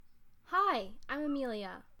Hi, I'm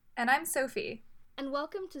Amelia. And I'm Sophie. And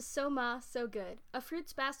welcome to So Ma, So Good, a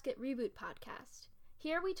Fruits Basket reboot podcast.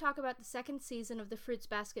 Here we talk about the second season of the Fruits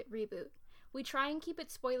Basket reboot. We try and keep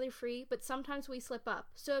it spoiler-free, but sometimes we slip up.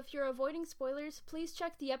 So if you're avoiding spoilers, please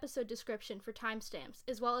check the episode description for timestamps,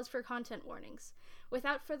 as well as for content warnings.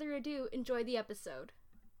 Without further ado, enjoy the episode.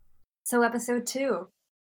 So episode 2.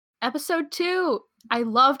 Episode 2! I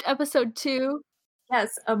loved episode 2.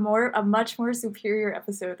 Yes, a much more superior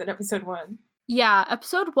episode than episode 1. Yeah,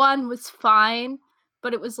 episode 1 was fine,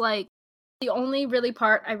 but it was like, the only really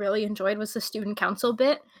part I really enjoyed was the student council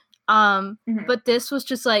bit. But this was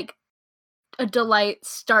just like a delight,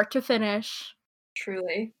 start to finish.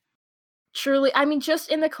 Truly. I mean, just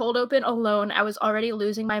in the cold open alone, I was already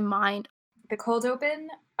losing my mind. The cold open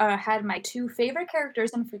had my two favorite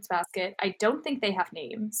characters in Fruits Basket. I don't think they have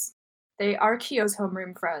names. They are Kyo's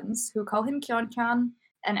homeroom friends, who call him Kyon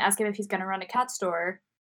and ask him if he's going to run a cat store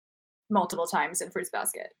multiple times in Fruits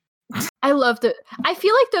Basket. I loved it. I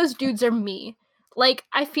feel like those dudes are me. Like,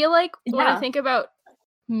 I feel like when I think about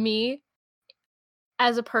me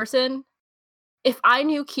as a person, if I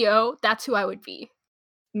knew Kyo, that's who I would be.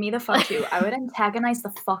 Me the fuck too. I would antagonize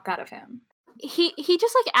the fuck out of him. He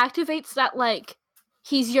just, like, activates that, like,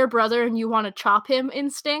 he's your brother and you want to chop him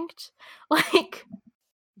instinct. Like...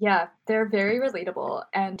 Yeah, they're very relatable,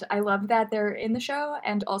 and I love that they're in the show,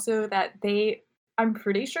 and also that they, I'm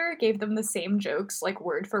pretty sure, gave them the same jokes, like,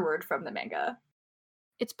 word for word from the manga.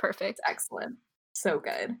 It's perfect. It's excellent. So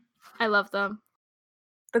good. I love them.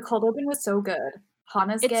 The cold open was so good.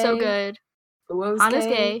 Hana's gay. It's so good. Hana's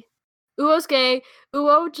gay. Uo's gay.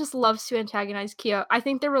 Uo just loves to antagonize Kyo. I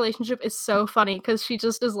think their relationship is so funny, because she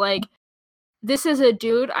just is like, this is a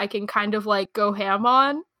dude I can kind of, like, go ham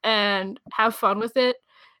on and have fun with it.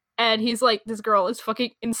 And he's like, this girl is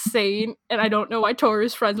fucking insane, and I don't know why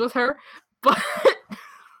Toru's friends with her, but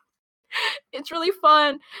it's really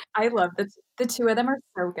fun. I love the two of them are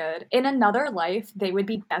so good. In another life, they would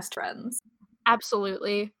be best friends.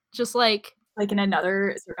 Absolutely. Just like in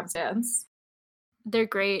another circumstance. They're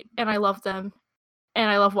great, and I love them.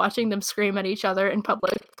 And I love watching them scream at each other in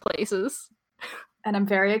public places. And I'm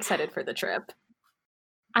very excited for the trip.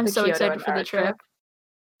 I'm so excited for the trip.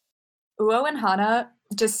 Uo and Hana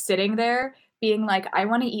just sitting there being like, I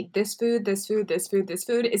want to eat this food, this food, this food, this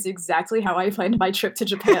food is exactly how I planned my trip to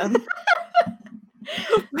Japan.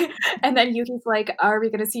 And then Yuki's like, are we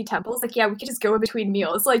going to see temples? Like, yeah, we could just go in between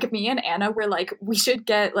meals. Like, me and Anna were like, we should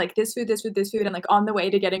get like this food, this food, this food. And like on the way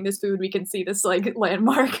to getting this food, we can see this like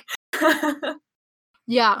landmark.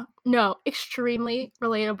 Yeah, no, extremely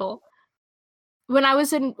relatable. When I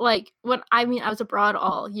was in, like, I was abroad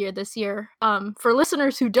all year this year. For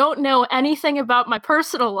listeners who don't know anything about my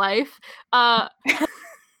personal life, I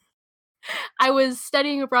was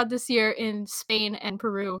studying abroad this year in Spain and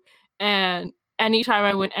Peru, and anytime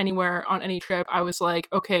I went anywhere on any trip, I was like,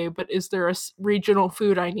 okay, but is there a regional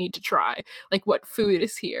food I need to try? Like, what food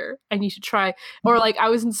is here I need to try? Or, like, I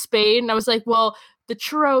was in Spain, and I was like, well, the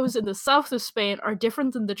churros in the south of Spain are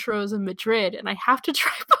different than the churros in Madrid, and I have to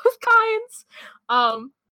try both kinds.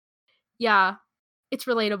 Yeah, it's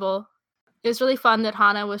relatable. It was really fun that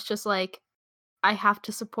Hana was just like, I have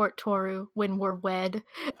to support Toru when we're wed.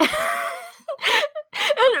 And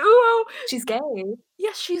Uo... She's gay.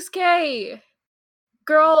 Yes, she's gay.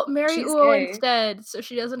 Girl, marry Uo instead, so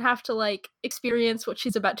she doesn't have to, like, experience what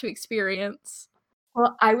she's about to experience.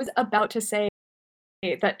 Well, I was about to say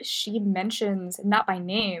that she mentions, not by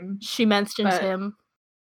name. She mentions him.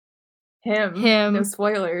 Him. No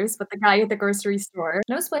spoilers, but the guy at the grocery store.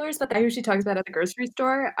 No spoilers, but the guy who she talks about at the grocery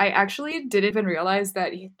store. I actually didn't even realize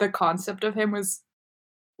that the concept of him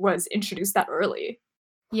was introduced that early.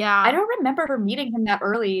 Yeah. I don't remember her meeting him that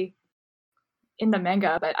early in the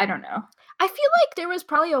manga, but I don't know. I feel like there was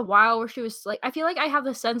probably a while where she was like, I feel like I have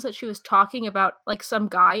the sense that she was talking about like some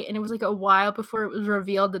guy, and it was like a while before it was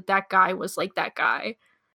revealed that that guy was like that guy.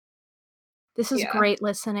 This is great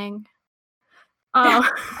listening.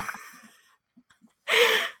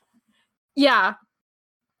 Yeah.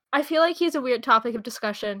 I feel like he's a weird topic of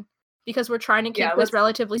discussion because we're trying to keep this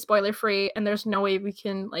relatively spoiler-free, and there's no way we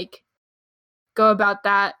can, like, go about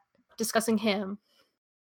that discussing him.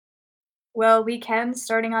 Well, we can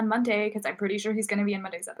starting on Monday, because I'm pretty sure he's going to be in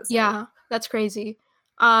Monday's episode. Yeah, that's crazy.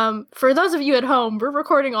 For those of you at home, we're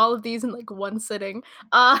recording all of these in, like, one sitting.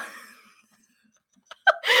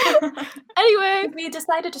 Anyway. We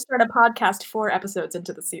decided to start a podcast 4 episodes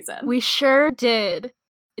into the season. We sure did.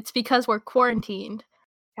 It's because we're quarantined.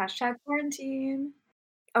 #quarantine.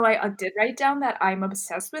 Oh, I did write down that I'm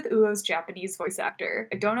obsessed with Uo's Japanese voice actor.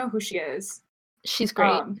 I don't know who she is. She's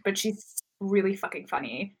great. But she's really fucking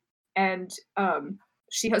funny. And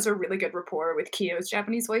she has a really good rapport with Kyo's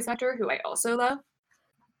Japanese voice actor, who I also love.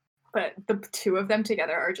 But the two of them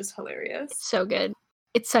together are just hilarious. It's so good.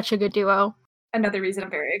 It's such a good duo. Another reason I'm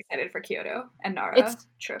very excited for Kyoto and Nara.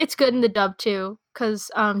 It's good in the dub too,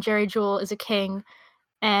 because Jerry Jewell is a king,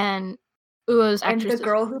 and Uo's actress. And the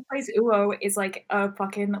girl who plays Uo is like a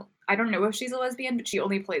fucking, I don't know if she's a lesbian, but she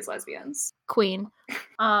only plays lesbians. Queen.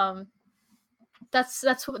 That's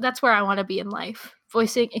where I want to be in life,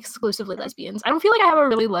 voicing exclusively lesbians. I don't feel like I have a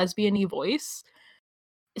really lesbian-y voice,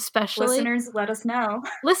 especially. Listeners, let us know.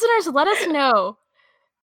 Listeners, let us know.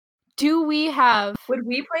 Do we have? Would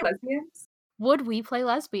we play lesbians? Would we play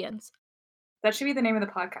lesbians? That should be the name of the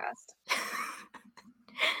podcast.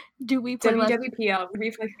 Do we play WWPL?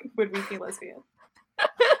 Would we play lesbian?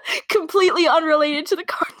 Completely unrelated to the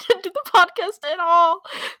content of the podcast at all.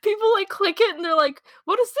 People like click it and they're like,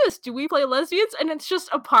 "What is this? Do we play lesbians?" And it's just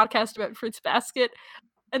a podcast about Fruits Basket,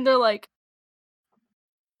 and they're like,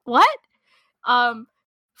 "What?"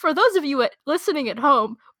 For those of you listening at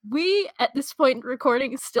home, we at this point in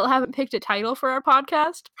recording still haven't picked a title for our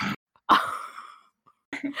podcast.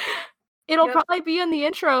 It'll probably be in the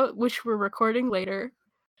intro, which we're recording later.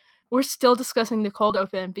 We're still discussing the cold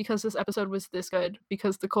open because this episode was this good.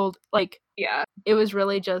 Because the cold, it was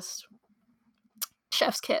really just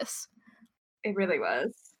chef's kiss. It really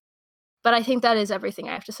was. But I think that is everything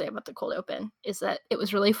I have to say about the cold open, is that it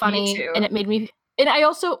was really funny. Me too. And it made me... And I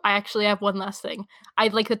actually have one last thing. I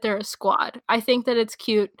like that they're a squad. I think that it's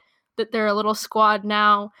cute that they're a little squad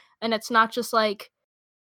now. And it's not just like...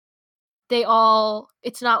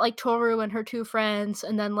 it's not like Toru and her two friends,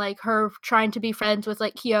 and then like her trying to be friends with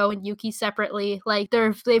like Kyo and Yuki separately. Like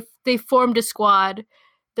they've formed a squad.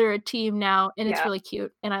 They're a team now, and it's really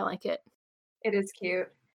cute, and I like it. It is cute.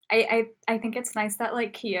 I think it's nice that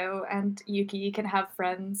like Kyo and Yuki can have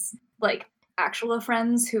friends, like actual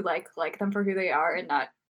friends who like them for who they are and not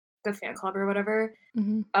the fan club or whatever.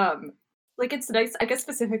 Mm-hmm. Like it's nice, I guess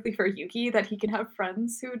specifically for Yuki, that he can have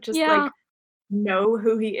friends who just like know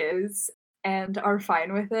who he is and are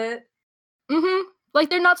fine with it. Mm-hmm. Like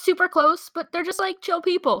they're not super close, but they're just like chill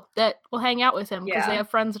people that will hang out with him because they have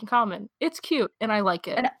friends in common. It's cute, and I like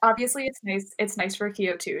it. And obviously, it's nice. It's nice for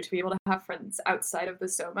Kyo too to be able to have friends outside of the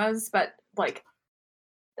Somas. But like,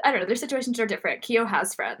 I don't know, their situations are different. Kyo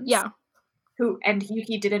has friends. Yeah. And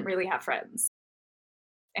Yuki didn't really have friends,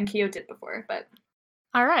 and Kyo did before. But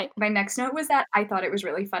all right. My next note was that I thought it was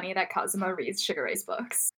really funny that Kazuma reads Sugar Ray's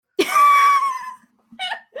books.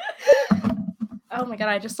 Oh my god,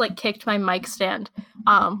 I just like kicked my mic stand,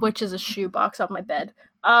 which is a shoe box on my bed.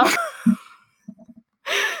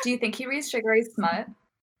 Do you think he reads Sugar Ray's smut?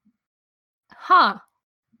 Huh.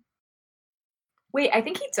 Wait, I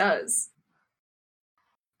think he does.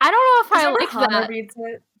 I don't know if I like Hana that. Reads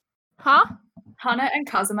it. Huh? Hana and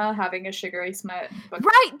Kazuma having a Sugar Ray smut book.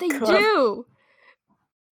 Right, they do.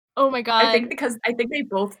 Oh my god. I think they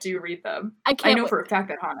both do read them. I know for a fact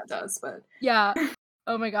that Hana does, but yeah.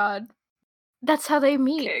 Oh my god. That's how they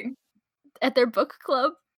meet at their book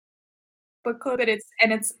club. Book club, and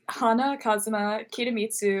it's Hana, Kazuma,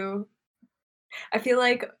 Kitamitsu. I feel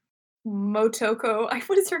like Motoko.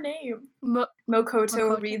 What is her name?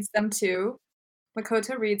 Makoto reads them too.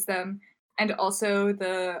 Makoto reads them, and also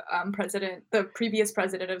the previous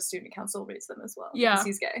president of student council reads them as well. Yeah, because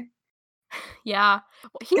he's gay. Yeah,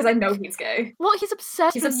 because I know he's gay. Well, he's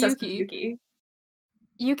obsessed with Yuki.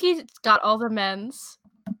 Yuki's got all the men's.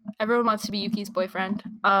 Everyone wants to be Yuki's boyfriend.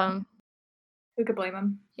 Who could blame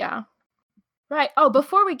him? Yeah. Right. Oh,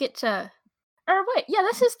 before we get to,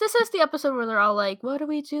 this is the episode where they're all like, "What do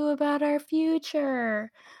we do about our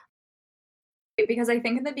future?" Because I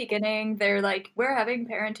think in the beginning they're like, "We're having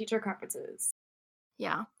parent-teacher conferences."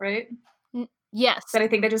 Yeah. Right. Yes. But I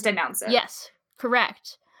think they just announced it. Yes.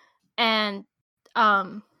 Correct. And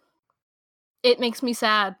it makes me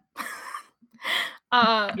sad.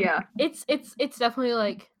 Yeah. It's definitely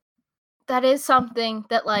like that is something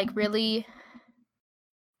that like really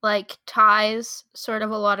like ties sort of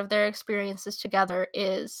a lot of their experiences together,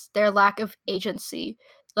 is their lack of agency.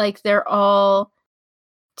 Like they're all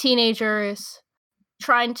teenagers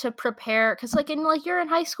trying to prepare, because like you're in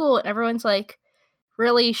high school and everyone's like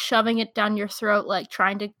really shoving it down your throat, like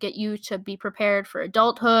trying to get you to be prepared for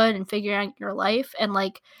adulthood and figuring out your life, and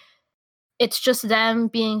like it's just them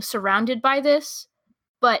being surrounded by this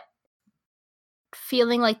but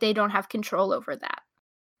feeling like they don't have control over that.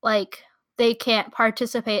 Like they can't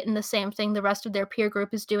participate in the same thing the rest of their peer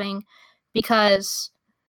group is doing because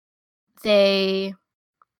they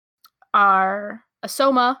are a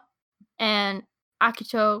Soma and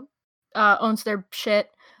Akito owns their shit,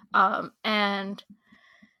 and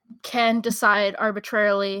can decide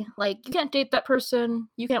arbitrarily, like, you can't date that person,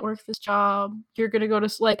 you can't work this job, you're gonna go to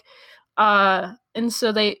like, and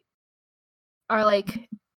so they are like,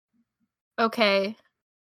 okay,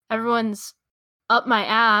 everyone's up my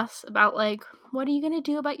ass about like, what are you gonna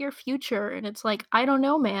do about your future? And it's like, I don't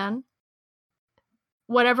know, man.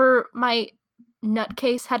 Whatever my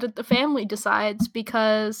nutcase head of the family decides,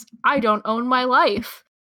 because I don't own my life.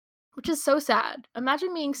 Which is so sad.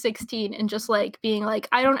 Imagine being 16 and just like being like,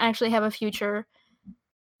 I don't actually have a future.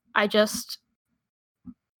 I just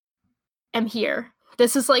am here.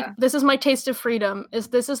 This is like, this is my taste of freedom.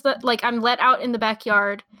 This is the, like, I'm let out in the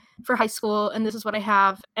backyard for high school and this is what I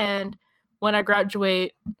have. And when I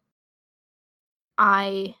graduate,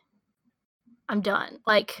 I'm done.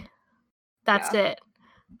 Like, that's it.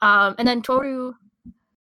 And then Toru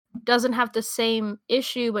doesn't have the same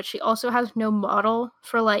issue, but she also has no model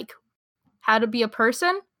for like how to be a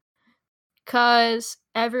person, because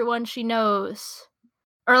everyone she knows,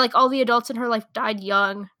 or like all the adults in her life, died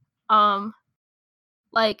young.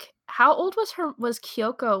 Like, how old was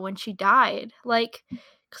Kyoko when she died? Like,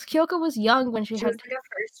 because Kyoko was young when she was like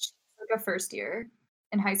a first year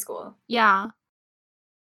in high school. Yeah.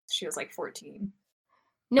 She was like 14.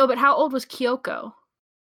 No, but how old was Kyoko?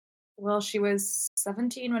 Well, she was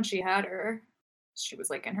 17 when she had her. She was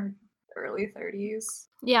like in her early 30s.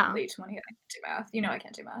 Yeah. Late 20s. I can't do math. You know I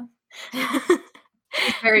can't do math.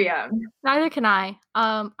 She's very young. Neither can I.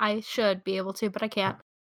 I should be able to, but I can't.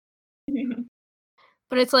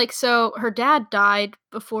 But it's like, so her dad died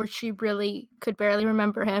before she really could barely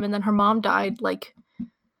remember him, and then her mom died like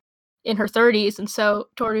in her 30s, and so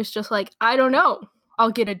Toru's just like, I don't know.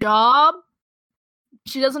 I'll get a job.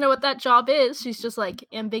 She doesn't know what that job is. She's just like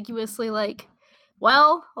ambiguously like,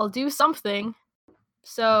 well, I'll do something.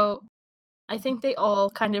 So I think they all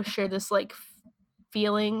kind of share this like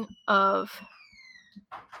feeling of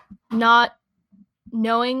not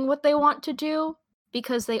knowing what they want to do,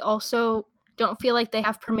 because they also don't feel like they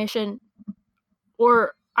have permission,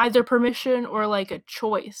 or either permission or like a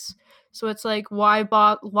choice. So it's like,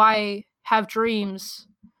 why have dreams,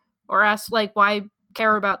 or ask like, why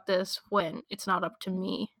care about this when it's not up to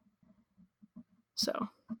me? So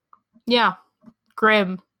yeah,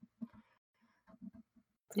 grim.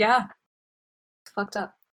 Yeah, it's fucked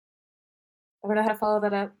up. I don't know how to follow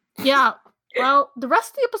that up. Yeah, well, the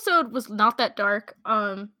rest of the episode was not that dark.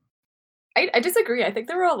 I disagree. I think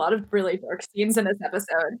there were a lot of really dark scenes in this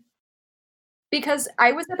episode. Because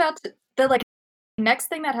I was about to, the like next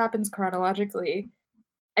thing that happens chronologically,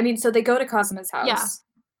 I mean, so they go to Kazuma's house. Yeah.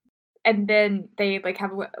 And then they like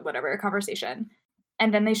have a conversation.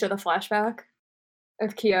 And then they show the flashback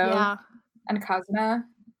of Kyo and Kazuma,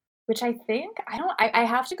 which I think, I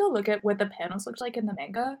have to go look at what the panels looked like in the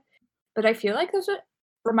manga, but I feel like those are,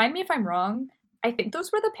 remind me if I'm wrong, I think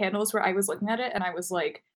those were the panels where I was looking at it and I was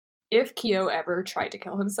like, if Kyo ever tried to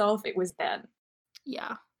kill himself, it was then.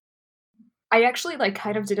 Yeah. I actually like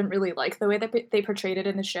kind of didn't really like the way that they portrayed it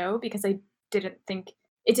in the show, because I didn't think,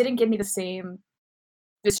 it didn't give me the same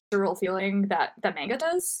visceral feeling that the manga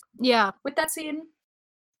does. Yeah. With that scene.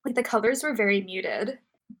 Like, the colors were very muted.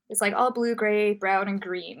 It's like all blue, gray, brown, and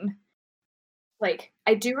green. Like,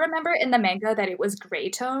 I do remember in the manga that it was gray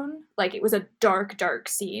tone. Like, it was a dark, dark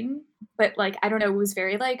scene. But, like, I don't know, it was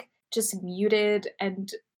very, like, just muted,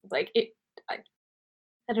 and, like,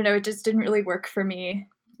 I don't know, it just didn't really work for me.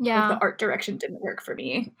 Yeah. Like, the art direction didn't work for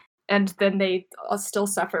me. And then they still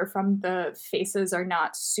suffer from the faces are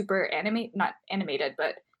not super not animated,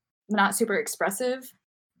 but not super expressive.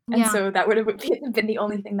 And so that would have been the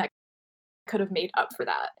only thing that could have made up for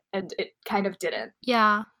that. And it kind of didn't.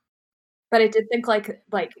 Yeah. But I did think like,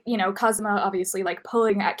 you know, Kazuma obviously like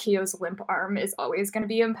pulling at Kyo's limp arm is always going to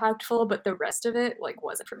be impactful, but the rest of it like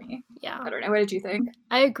wasn't for me. Yeah. I don't know. What did you think?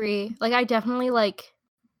 I agree. Like, I definitely like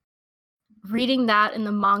reading that in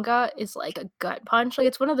the manga is like a gut punch. Like,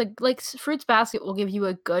 it's one of the, like, Fruits Basket will give you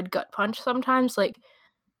a good gut punch sometimes. Like,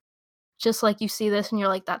 just like you see this and you're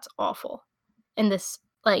like, that's awful. And this,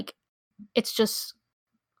 like, it's just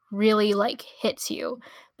really like hits you.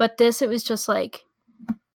 But this, it was just like,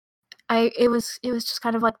 it was just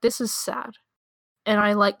kind of like, this is sad. And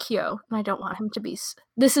I like Kyo, and I don't want him to be,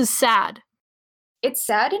 this is sad. It's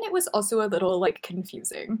sad, and it was also a little like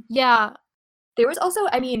confusing. Yeah. There was also,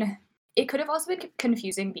 I mean, it could have also been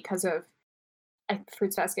confusing because of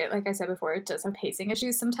Fruits Basket, like I said before, it does have pacing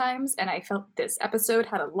issues sometimes, and I felt this episode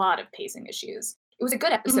had a lot of pacing issues. It was a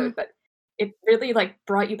good episode, but it really like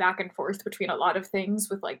brought you back and forth between a lot of things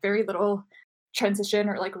with like very little transition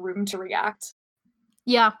or like room to react.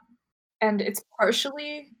 Yeah. And it's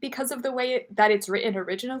partially because of the way that it's written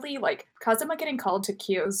originally, like Kazuma getting called to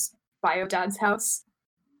Kyo's bio dad's house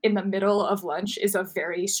in the middle of lunch is a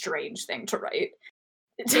very strange thing to write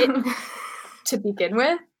to begin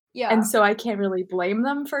with. Yeah. And so I can't really blame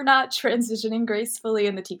them for not transitioning gracefully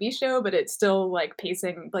in the TV show, but it's still like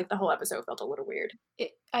pacing, like the whole episode felt a little weird.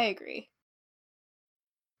 I agree.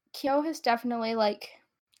 Kyo has definitely like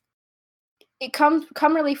it come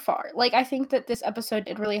really far. Like I think that this episode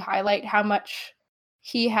did really highlight how much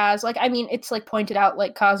he has. Like I mean, it's like pointed out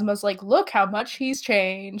like Cosmo's like, look how much he's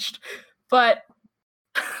changed. But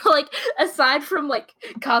like aside from like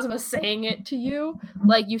Cosmo saying it to you,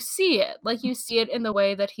 like you see it. Like you see it in the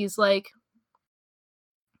way that he's like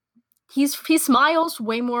he smiles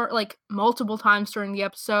way more like multiple times during the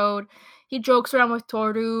episode. He jokes around with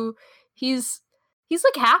Toru. He's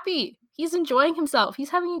like happy. He's enjoying himself. He's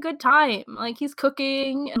having a good time. Like he's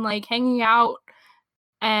cooking and like hanging out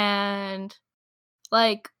and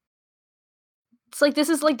like it's like this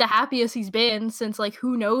is like the happiest he's been since like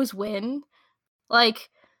who knows when. Like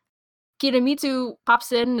Kinomitsu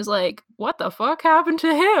pops in and is like, what the fuck happened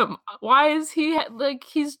to him? Why is he like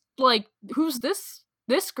he's like who's this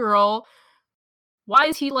girl? Why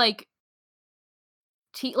is he like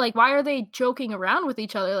why are they joking around with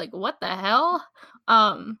each other? Like what the hell?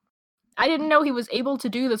 I didn't know he was able to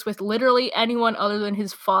do this with literally anyone other than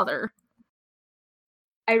his father.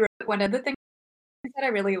 I wrote one of the things that I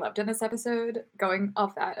really loved in this episode, going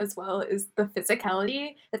off that as well, is the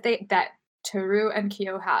physicality that Toru and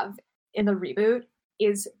Kyo have in the reboot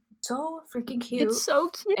is so freaking cute. It's so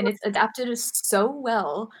cute. And it's adapted so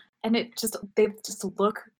well. And they just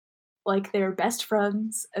look like they're best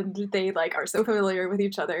friends and they like are so familiar with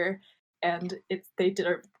each other. And they did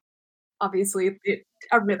obviously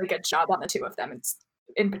a really good job on the two of them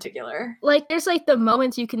in particular. Like there's like the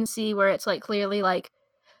moments you can see where it's like clearly like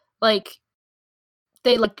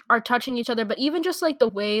they like are touching each other, but even just like the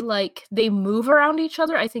way like they move around each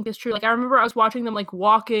other I think is true. Like I remember I was watching them like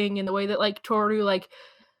walking and the way that like Toru like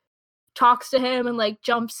talks to him and like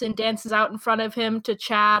jumps and dances out in front of him to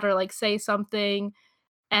chat or like say something,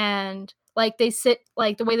 and like they sit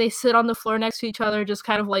like the way they sit on the floor next to each other just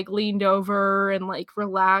kind of like leaned over and like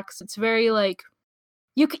relax. It's very like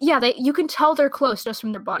you can tell they're close just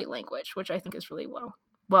from their body language, which I think is really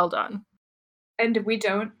well done. And we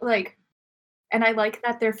don't like, and I like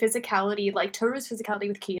that their physicality, like Toru's physicality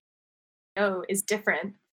with Kyo is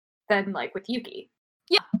different than like with Yuki.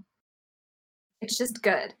 Yeah. It's just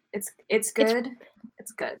good. It's good.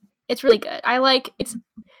 It's good. It's really good. I like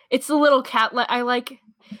it's the little cat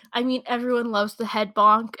I mean everyone loves the head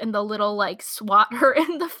bonk and the little like swat her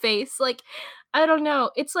in the face. Like I don't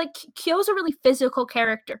know. It's like Kyo's a really physical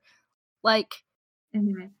character. Like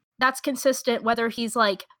that's consistent whether he's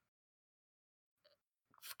like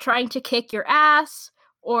trying to kick your ass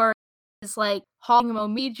or is like hauling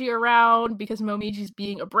Momiji around because Momiji's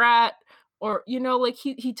being a brat, or you know like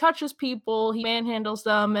he touches people, he manhandles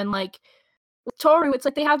them, and like with Toru it's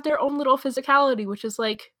like they have their own little physicality which is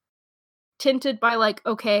like tinted by like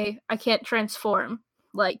okay I can't transform.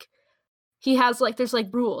 Like he has like there's like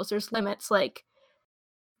rules, there's limits, like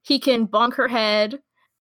he can bonk her head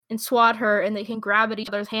and swat her and they can grab at each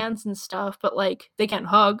other's hands and stuff, but like they can't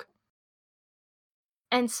hug.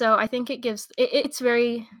 And so I think it gives it's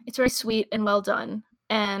very sweet and well done,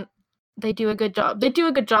 and they do a good job. They do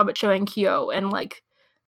a good job at showing Kyo and like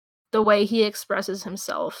the way he expresses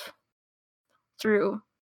himself through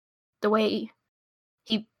the way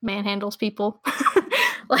he manhandles people.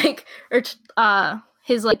 Like or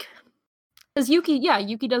his like cuz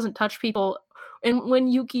Yuki doesn't touch people, and when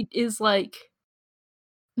Yuki is like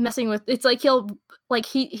messing with it's like he'll like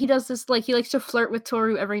he does this like he likes to flirt with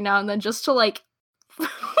Toru every now and then just to like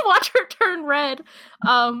watch her turn red,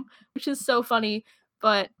 which is so funny,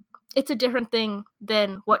 but it's a different thing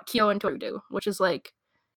than what Kyo and Toru do, which is like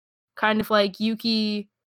kind of like Yuki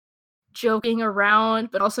joking around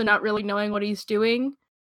but also not really knowing what he's doing,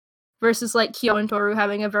 versus like Kyo and Toru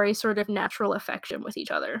having a very sort of natural affection with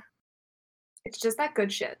each other. It's just that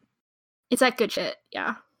good shit. It's that good shit,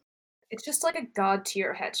 yeah. It's just like a god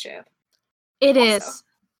tier headship. It also is.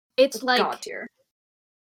 It's like god tier.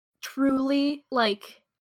 Truly, like,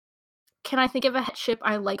 can I think of a headship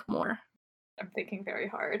I like more? I'm thinking very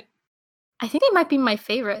hard. I think they might be my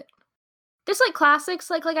favorite. There's like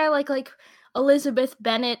classics, like I like Elizabeth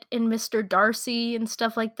Bennet and Mr. Darcy and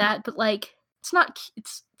stuff like that, but like it's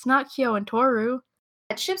not Kyo and Toru.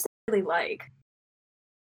 Headships I really like,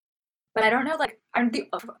 but I don't know. Like I'm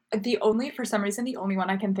the only for some reason the only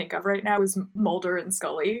one I can think of right now is Mulder and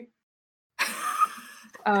Scully.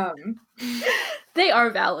 They are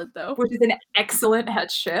valid though, which is an excellent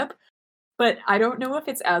headship, but I don't know if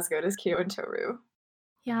it's as good as Kyo and Toru.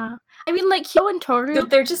 Yeah. I mean, like, Kyo and Toru,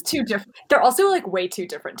 They're just too different. They're also, like, way too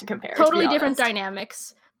different to compare, totally to be different honest.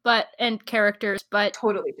 dynamics, and characters, but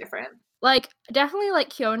Totally different. like, definitely, like,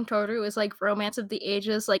 Kyo and Toru is, like, romance of the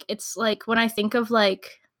ages. Like, it's, like, when I think of,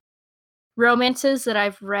 like, romances that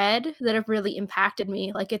I've read that have really impacted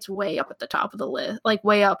me, like, it's way up at the top of the list, like,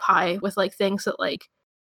 way up high with, like, things that, like,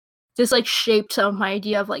 this, like, shaped some of my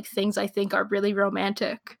idea of, like, things I think are really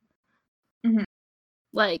romantic. Mhm.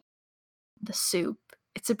 Like, the soup.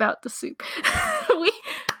 It's about the soup.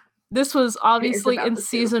 This was obviously about in the soup.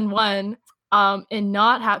 season 1, and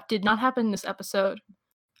did not happen in this episode.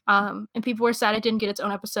 And people were sad it didn't get its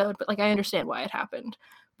own episode, but, like, I understand why it happened.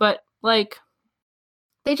 But, like,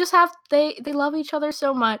 they just have they love each other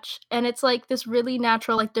so much, and it's, like, this really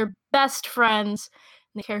natural, like, they're best friends,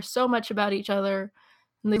 and they care so much about each other,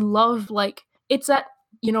 and they love, like, it's that,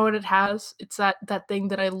 you know what it has? It's that thing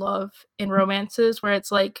that I love in romances where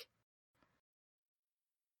it's, like,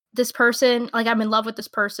 this person, like, I'm in love with this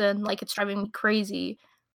person, like, it's driving me crazy,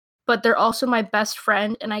 but they're also my best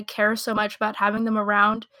friend, and I care so much about having them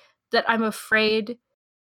around that I'm afraid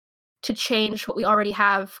to change what we already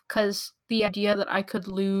have, because the idea that I could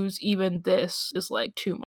lose even this is, like,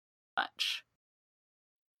 too much.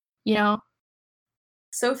 You know?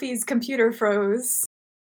 Sophie's computer froze.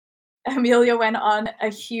 Amelia went on a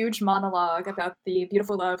huge monologue about the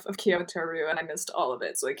beautiful love of Kyo and Toru, and I missed all of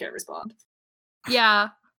it, so I can't respond. Yeah.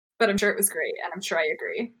 But I'm sure it was great, and I'm sure I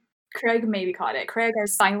agree. Craig maybe caught it. Craig, our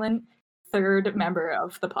silent third member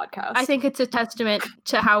of the podcast. I think it's a testament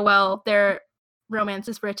to how well their romance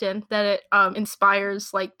is written that it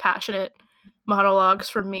inspires, like, passionate monologues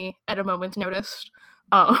from me at a moment's notice.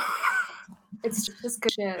 It's just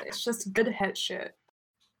good shit. It's just good head shit.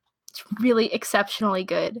 It's really exceptionally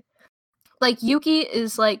good. Like, Yuki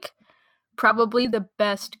is, like, probably the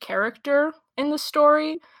best character in the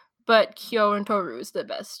story, but Kyo and Toru is the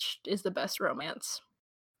best romance.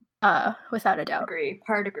 Without a doubt.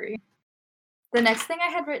 Hard agree. The next thing I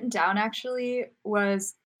had written down actually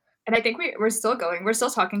was, and I think we're still going. We're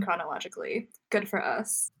still talking chronologically. Good for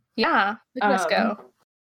us. Yeah, let's go.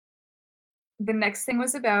 The next thing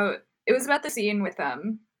was about the scene with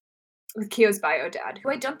Kyo's bio dad, who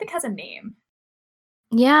I don't think has a name.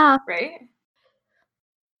 Yeah. Right?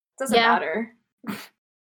 Doesn't matter.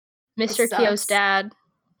 Mr. Kyo's dad.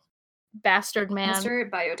 Bastard man.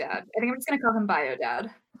 Mr. Bio Dad. I think I'm just gonna call him Bio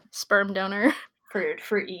Dad. Sperm donor.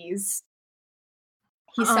 For ease.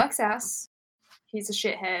 He sucks ass. He's a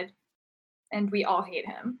shithead. And we all hate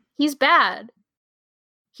him. He's bad.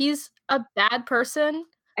 He's a bad person.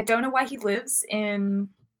 I don't know why he lives in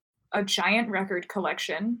a giant record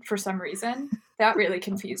collection for some reason. That really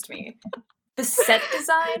confused me. The set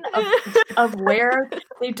design of where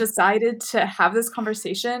they decided to have this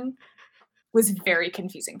conversation was very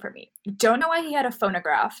confusing for me. Don't know why he had a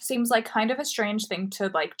phonograph. Seems like kind of a strange thing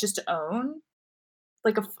to, like, just own.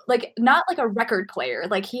 Like not like a record player.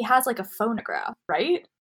 Like, he has, like, a phonograph, right?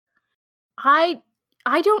 I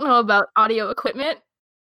don't know about audio equipment.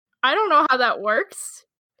 I don't know how that works.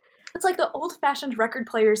 It's like the old-fashioned record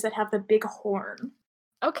players that have the big horn.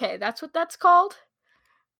 Okay, that's what that's called?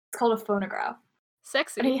 It's called a phonograph.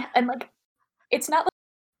 Sexy. And like, it's not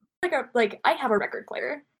like I have a record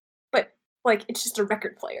player, but, like, it's just a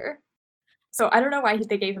record player. So I don't know why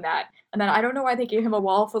they gave him that, and then I don't know why they gave him a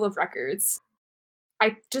wall full of records.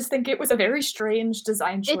 I just think it was a very strange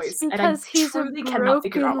design choice, it's because he's a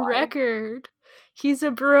broken record. He's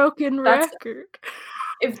a broken record.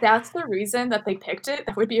 If that's the reason that they picked it,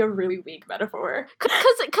 that would be a really weak metaphor. Cause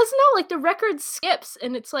no, like, the record skips,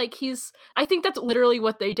 and it's like I think that's literally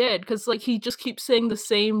what they did, cause, like, he just keeps saying the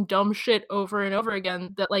same dumb shit over and over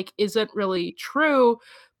again that, like, isn't really true,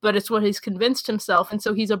 but it's what he's convinced himself, and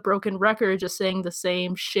so he's a broken record just saying the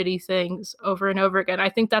same shitty things over and over again. I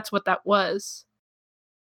think that's what that was.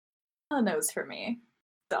 A no's for me,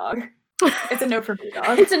 dog. It's a no from me,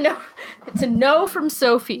 dog. It's a no. It's a no from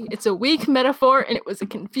Sophie. It's a weak metaphor, and it was a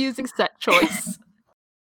confusing set choice.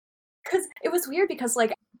 Because it was weird because,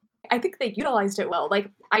 like, I think they utilized it well.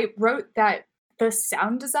 Like, I wrote that the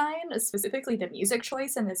sound design, specifically the music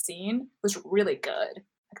choice in the scene, was really good.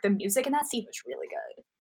 Like, the music in that scene was really good.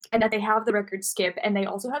 And that they have the record skip, and they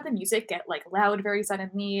also have the music get, like, loud very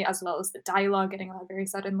suddenly, as well as the dialogue getting loud very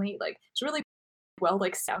suddenly. Like, it's really well,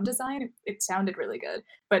 like, sound design. It sounded really good.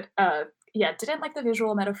 But, yeah, didn't like the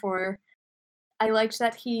visual metaphor. I liked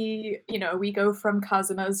that we go from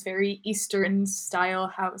Kazuma's very Eastern style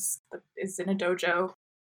house that is in a dojo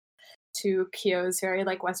to Kyo's very,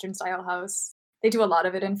 like, Western style house. They do a lot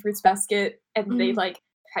of it in Fruits Basket, and they, like,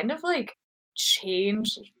 kind of, like,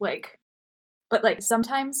 change, like, but, like,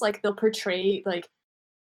 sometimes, like, they'll portray, like,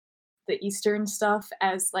 the Eastern stuff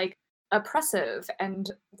as like oppressive and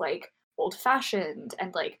like old-fashioned,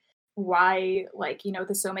 and like why, like, you know,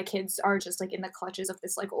 the Soma kids are just like in the clutches of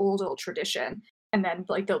this like old tradition, and then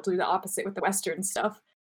like they'll do the opposite with the Western stuff.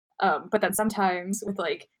 But then sometimes with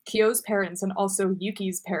like Kyo's parents and also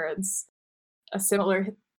Yuki's parents, a similar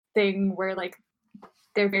thing where like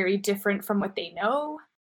they're very different from what they know.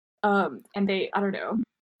 And they, I don't know.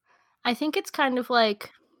 I think it's kind of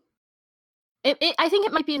like I think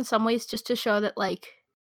it might be in some ways just to show that like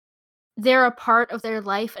they're a part of their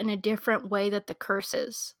life in a different way that the curse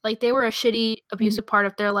is. Like they were a shitty, abusive part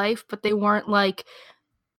of their life, but they weren't like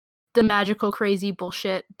the magical, crazy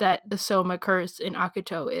bullshit that the Soma curse in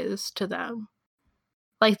Akuto is to them.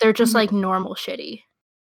 Like they're just like normal shitty.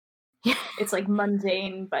 It's like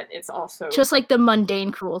mundane, but it's also just like the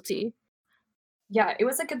mundane cruelty. Yeah, it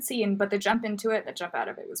was a good scene, but the jump into it, the jump out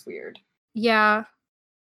of it was weird. Yeah.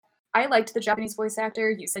 I liked the Japanese voice actor.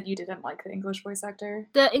 You said you didn't like the English voice actor.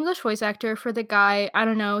 The English voice actor for the guy, I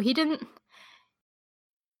don't know, he didn't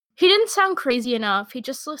sound crazy enough. He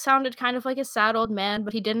just sounded kind of like a sad old man,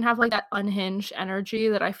 but he didn't have like that unhinged energy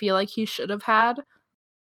that I feel like he should have had.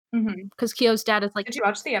 Because Kyo's dad is like. Did you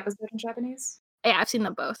watch the episode in Japanese? Yeah, I've seen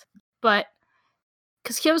them both, but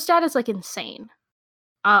because Kyo's dad is like insane.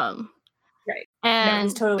 Right. And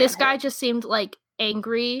no, totally this guy just seemed like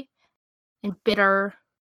angry and bitter,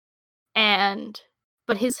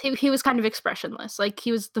 but he was kind of expressionless. Like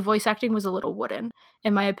the voice acting was a little wooden,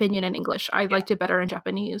 in my opinion, in English. I liked it better in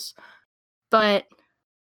Japanese. But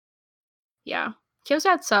yeah, Kyo's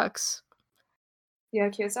dad sucks. Yeah,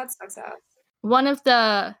 Kyo's dad sucks ass. One of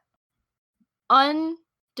the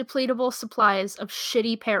undepletable supplies of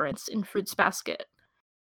shitty parents in Fruits Basket.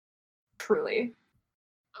 Truly.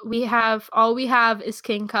 All we have is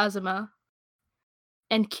King Kazuma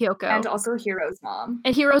and Kyoko. And also Hiro's mom.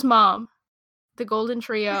 And Hiro's mom. The golden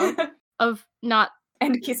trio of not.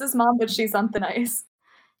 And Kisa's mom, but she's on thin ice.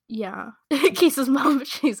 Yeah. Kisa's mom, but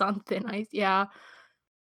she's on thin ice. Yeah.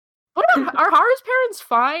 What are Haru's parents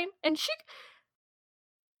fine? And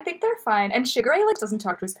I think they're fine. And Shigure like doesn't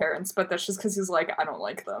talk to his parents, but that's just because he's like, I don't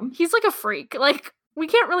like them. He's like a freak. Like, we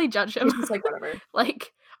can't really judge him. He's like, whatever.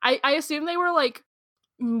 Like, I assume they were like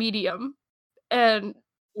medium. And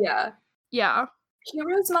yeah.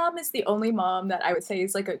 Hiro's mom is the only mom that I would say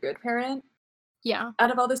is like a good parent. Yeah.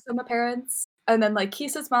 Out of all the Soma parents. And then like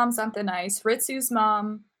Kisa's mom's on thin ice. Ritsu's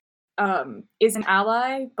mom is an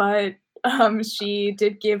ally, but she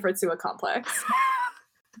did give Ritsu a complex.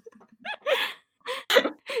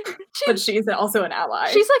 But she's also an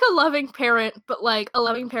ally. She's like a loving parent, but like a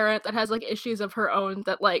loving parent that has like issues of her own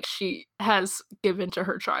that like she has given to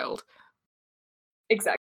her child.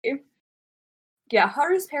 Exactly. Yeah,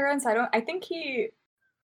 Haru's parents, I think he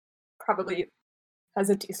probably has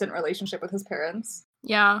a decent relationship with his parents.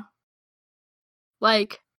 Yeah.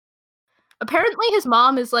 Like, apparently his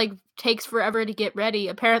mom is like takes forever to get ready.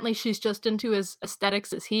 Apparently she's just into his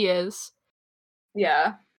aesthetics as he is.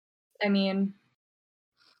 Yeah. I mean,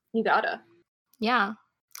 you gotta. Yeah.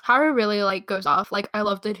 Haru really like goes off. Like, I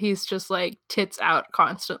love that he's just like tits out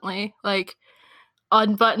constantly. Like,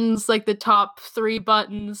 unbuttons like the top 3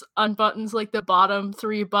 buttons, unbuttons like the bottom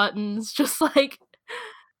 3 buttons. Just like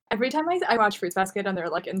every time I watch Fruits Basket and they're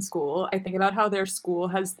like in school, I think about how their school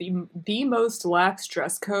has the most lax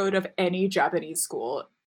dress code of any Japanese school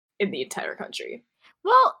in the entire country.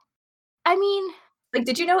 Well, I mean, like,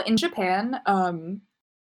 did you know in Japan,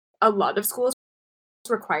 a lot of schools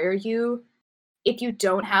require you, if you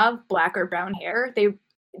don't have black or brown hair,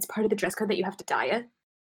 it's part of the dress code that you have to dye it.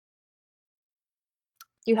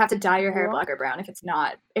 You have to dye your hair black or brown if it's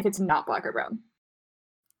not black or brown.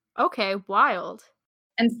 Okay, wild.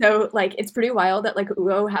 And so, like, it's pretty wild that, like,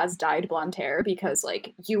 Uo has dyed blonde hair because,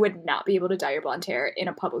 like, you would not be able to dye your blonde hair in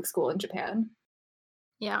a public school in Japan.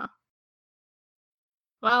 Yeah.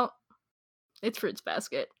 Well, it's Fruits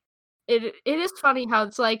Basket. It is funny how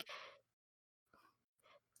it's like,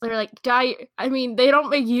 they're like, dye, I mean, they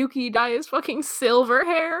don't make Yuki dye his fucking silver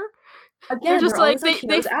hair. Again, they're just like,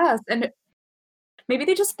 they ass, and maybe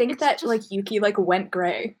they just think that, like, Yuki, like, went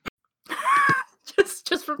gray.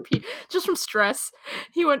 just from stress.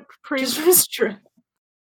 He went pretty. Just from stress.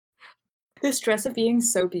 The stress of being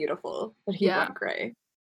so beautiful that he went gray.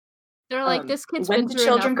 They're like, this kid's when been do through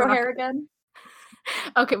children enough, grow hair again?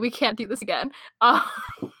 Okay, we can't do this again.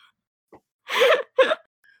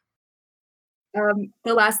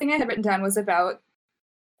 The last thing I had written down was about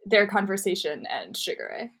their conversation and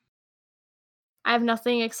Shigure. I have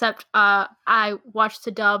nothing except I watched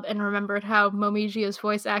the dub and remembered how Momiji is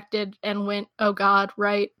voice acted and went, oh god,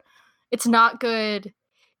 right. It's not good.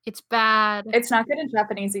 It's bad. It's not good in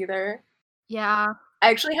Japanese either. Yeah. I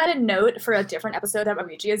actually had a note for a different episode that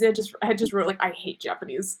Amici is in. I just wrote like, I hate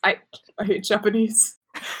Japanese. I hate Japanese.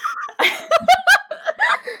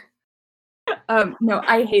 No,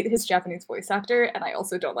 I hate his Japanese voice actor, and I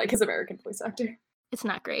also don't like his American voice actor. It's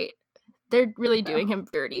not great. They're really doing him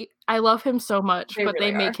dirty. I love him so much, but really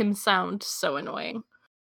they make are. him sound so annoying.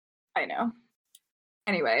 I know.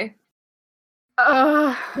 Anyway.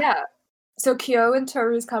 Yeah. So Kyo and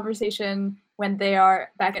Toru's conversation when they are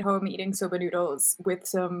back at home eating soba noodles with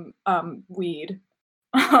some weed.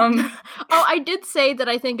 Oh, I did say that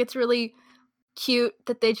I think it's really cute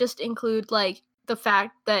that they just include like the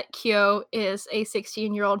fact that Kyo is a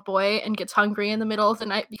 16-year-old boy and gets hungry in the middle of the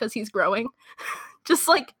night because he's growing. Just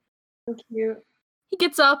like so cute. He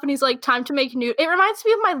gets up and he's like, time to make new. It reminds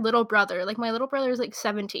me of my little brother. Like, my little brother is like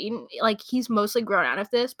 17. Like, he's mostly grown out of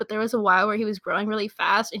this, but there was a while where he was growing really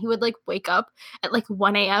fast and he would like wake up at like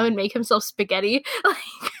 1 a.m. and make himself spaghetti. Like,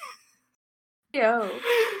 Yo.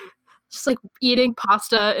 Just like eating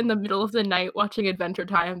pasta in the middle of the night watching Adventure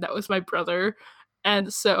Time. That was my brother.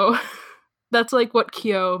 And so that's like what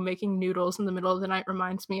Kyo making noodles in the middle of the night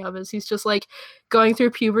reminds me of, is he's just like going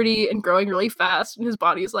through puberty and growing really fast and his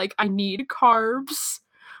body's like, I need carbs.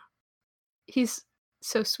 He's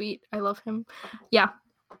so sweet. I love him. Yeah.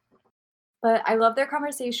 But I love their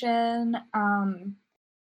conversation.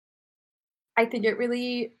 I think it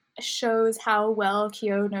really shows how well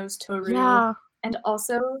Kyo knows Toru. Yeah. And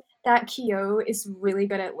also that Kyo is really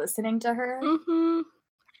good at listening to her. Mm-hmm.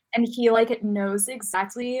 And he like knows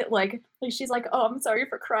exactly like she's like, oh, I'm sorry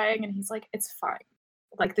for crying, and he's like, it's fine,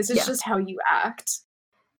 like this is just how you act.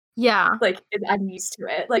 Yeah, like I'm used to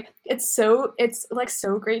it. Like it's like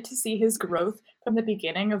so great to see his growth from the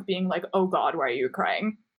beginning of being like, oh god, why are you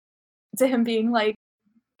crying, to him being like,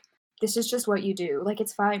 this is just what you do, like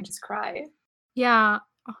it's fine, just cry. Yeah.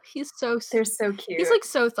 Oh, he's so they're so cute. He's like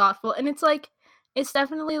so thoughtful, and it's like it's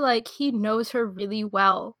definitely like he knows her really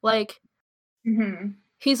well. Like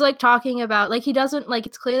he's like talking about like he doesn't like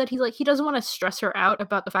it's clear that he doesn't want to stress her out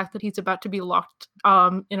about the fact that he's about to be locked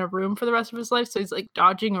in a room for the rest of his life, so he's like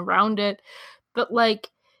dodging around it. But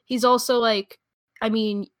like he's also like, I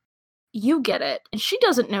mean, you get it, and she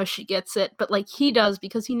doesn't know she gets it, but like he does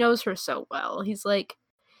because he knows her so well. He's like,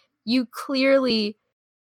 you clearly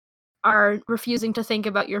are refusing to think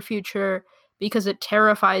about your future because it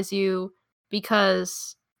terrifies you,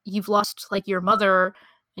 because you've lost like your mother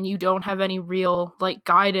and you don't have any real like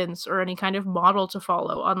guidance or any kind of model to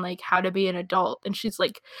follow on like how to be an adult. And she's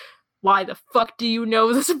like, why the fuck do you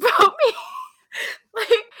know this about me?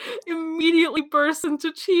 Like immediately bursts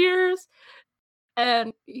into tears.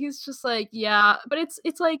 And he's just like, yeah, but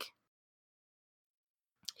it's like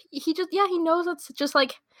he knows it's just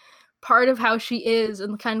like part of how she is,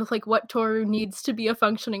 and kind of like what Toru needs to be a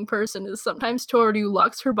functioning person is sometimes Toru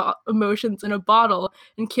locks her emotions in a bottle,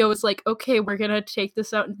 and Kyo is like, okay, we're gonna take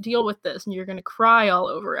this out and deal with this, and you're gonna cry all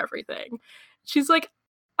over everything. She's like,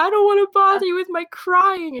 I don't want to bother you with my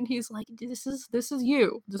crying, and he's like, this is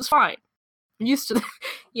you, this is fine, I'm used to that.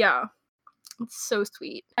 Yeah, it's so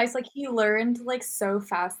sweet. It's like he learned like so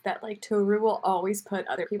fast that like Toru will always put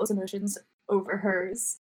other people's emotions over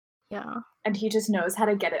hers. Yeah. And he just knows how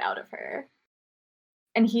to get it out of her.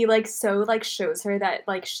 And he like so like shows her that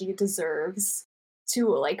like she deserves to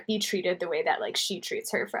like be treated the way that like she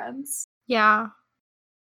treats her friends. Yeah.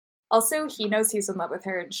 Also, he knows he's in love with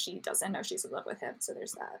her and she doesn't know she's in love with him, so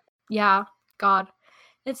there's that. Yeah, God.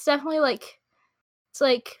 It's definitely like, it's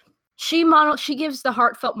like she gives the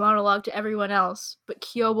heartfelt monologue to everyone else, but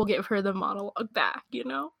Kyo will give her the monologue back, you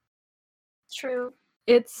know? True.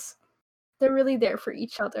 They're really there for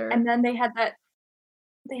each other. And then they had that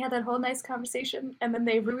whole nice conversation, and then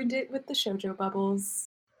they ruined it with the shoujo bubbles.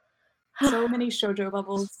 So many shoujo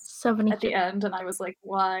bubbles so many at the end, and I was like,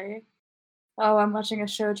 why? Oh, I'm watching a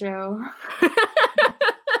shoujo.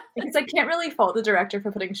 Because I can't really fault the director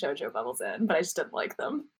for putting shoujo bubbles in, but I just didn't like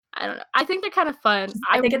them. I don't know. I think they're kind of fun.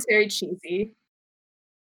 I think it's very cheesy.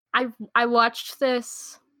 I watched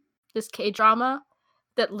this K-drama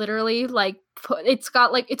that literally like it's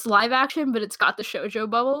got like, it's live action, but it's got the shoujo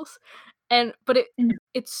bubbles, but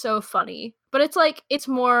it's so funny. But it's like it's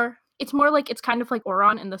more like, it's kind of like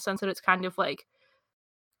Oran in the sense that it's kind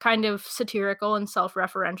of satirical and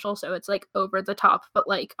self-referential, so it's like over the top, but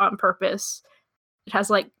like on purpose. It has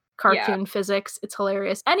like cartoon physics. It's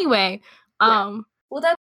hilarious. Anyway, well,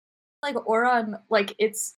 that's like Oran, like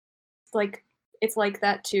it's like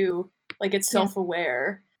that too. Like it's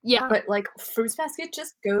self-aware. Yeah. But like Fruits Basket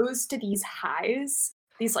just goes to these highs,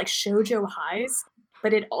 these like shoujo highs,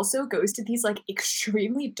 but it also goes to these like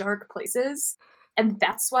extremely dark places. And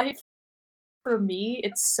that's why for me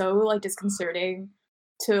it's so like disconcerting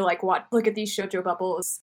to like look at these shoujo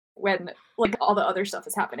bubbles when like all the other stuff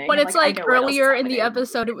is happening. When and, it's I like know what else is earlier in the happening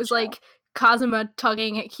episode, it was show. like Kazuma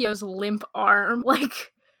tugging at Kyo's limp arm,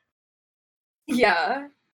 like yeah,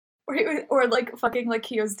 or like fucking like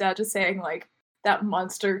Kyo's dad just saying like that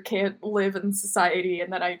monster can't live in society,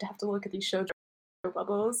 and then I'd have to look at these shoujo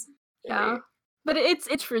bubbles. yeah. Really. But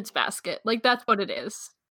it's Fruits Basket, like that's what it is.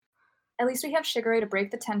 At least we have Shigure to break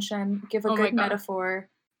the tension, give a Oh my good God. metaphor,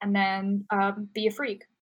 and then be a freak.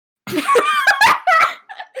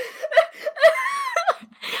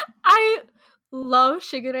 I love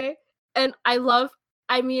Shigure, and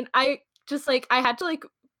I just like I had to like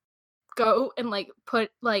go and like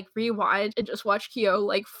rewind and just watch Kyo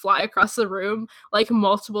like fly across the room like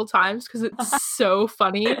multiple times because it's so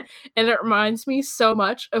funny, and it reminds me so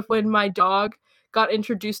much of when my dog got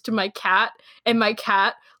introduced to my cat, and my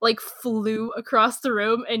cat like flew across the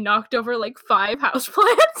room and knocked over like 5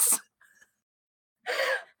 houseplants.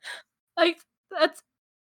 Like that's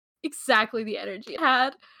exactly the energy it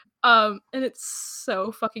had. And it's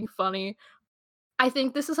so fucking funny. I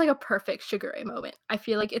think this is like a perfect Shigure moment. I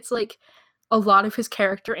feel like it's like a lot of his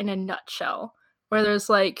character in a nutshell, where there's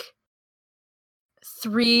like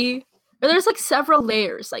there's like several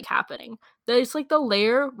layers like happening. There's like the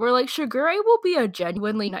layer where like Shigure will be a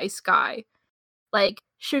genuinely nice guy. Like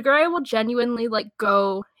Shigure will genuinely like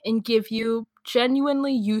go and give you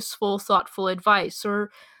genuinely useful, thoughtful advice,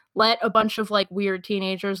 or let a bunch of like weird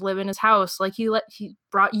teenagers live in his house. Like he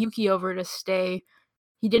brought Yuki over to stay.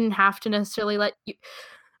 He didn't have to necessarily let you.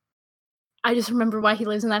 I just remember why he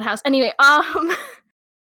lives in that house. Anyway,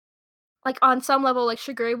 like on some level, like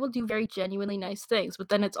Shigure will do very genuinely nice things, but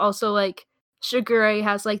then it's also like Shigure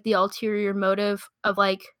has like the ulterior motive of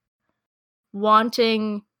like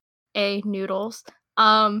wanting noodles,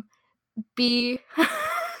 b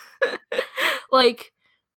like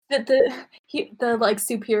the like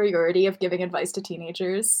superiority of giving advice to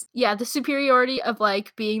teenagers. yeah, the superiority of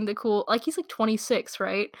like being the cool, like he's like 26,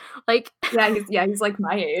 right? Like he's like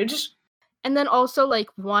my age. And then also like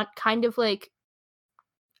want kind of like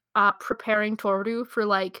preparing Toru for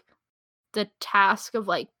like the task of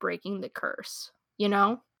like breaking the curse, you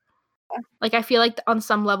know? Yeah. Like I feel like on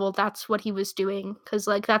some level that's what he was doing, cuz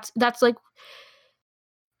like that's like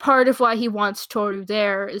part of why he wants Toru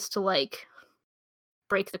there is to like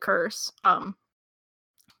break the curse.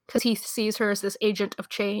 Cuz he sees her as this agent of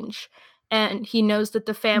change, and he knows that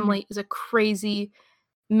the family is a crazy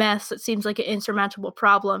mess that seems like an insurmountable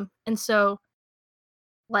problem. And so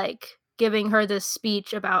like giving her this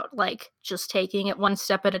speech about like just taking it one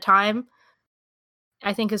step at a time,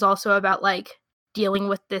 I think is also about like dealing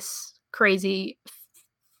with this crazy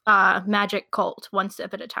magic cult one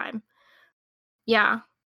step at a time. Yeah.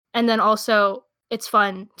 And then also it's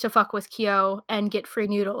fun to fuck with Kyo and get free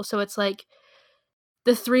noodles. So it's like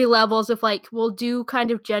the 3 levels of like we'll do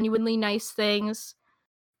kind of genuinely nice things,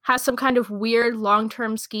 has some kind of weird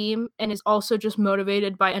long-term scheme, and is also just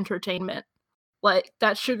motivated by entertainment. Like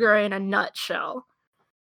that's Shigure in a nutshell.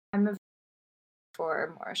 I'm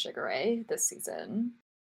for more Shigure this season.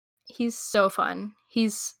 He's so fun.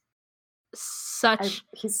 He's so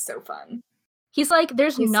fun. He's like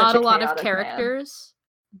there's He's not such a a lot of chaotic characters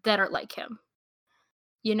that are like him.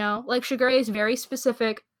 You know? Like Shigure is very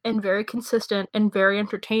specific and very consistent and very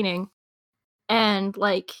entertaining. And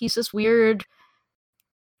like he's this weird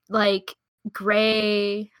like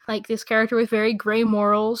gray, like this character with very gray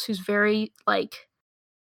morals who's very like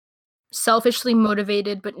selfishly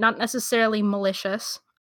motivated but not necessarily malicious.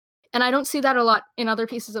 And I don't see that a lot in other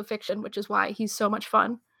pieces of fiction, which is why he's so much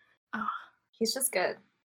fun. He's just good.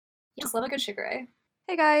 Yeah. Just love a good Shigure.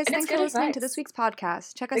 Hey guys, And thanks it's for good listening to advice. this week's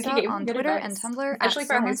podcast. Check us Like, he out gave on good Twitter advice. and Tumblr Especially at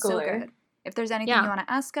for a high Someone So schooler. Good. If there's anything Yeah. you want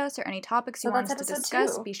to ask us or any topics you So want that's us to episode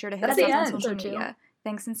discuss, 2. be sure to hit That's us the up on end. social Episode 2. media.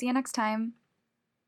 Thanks and see you next time.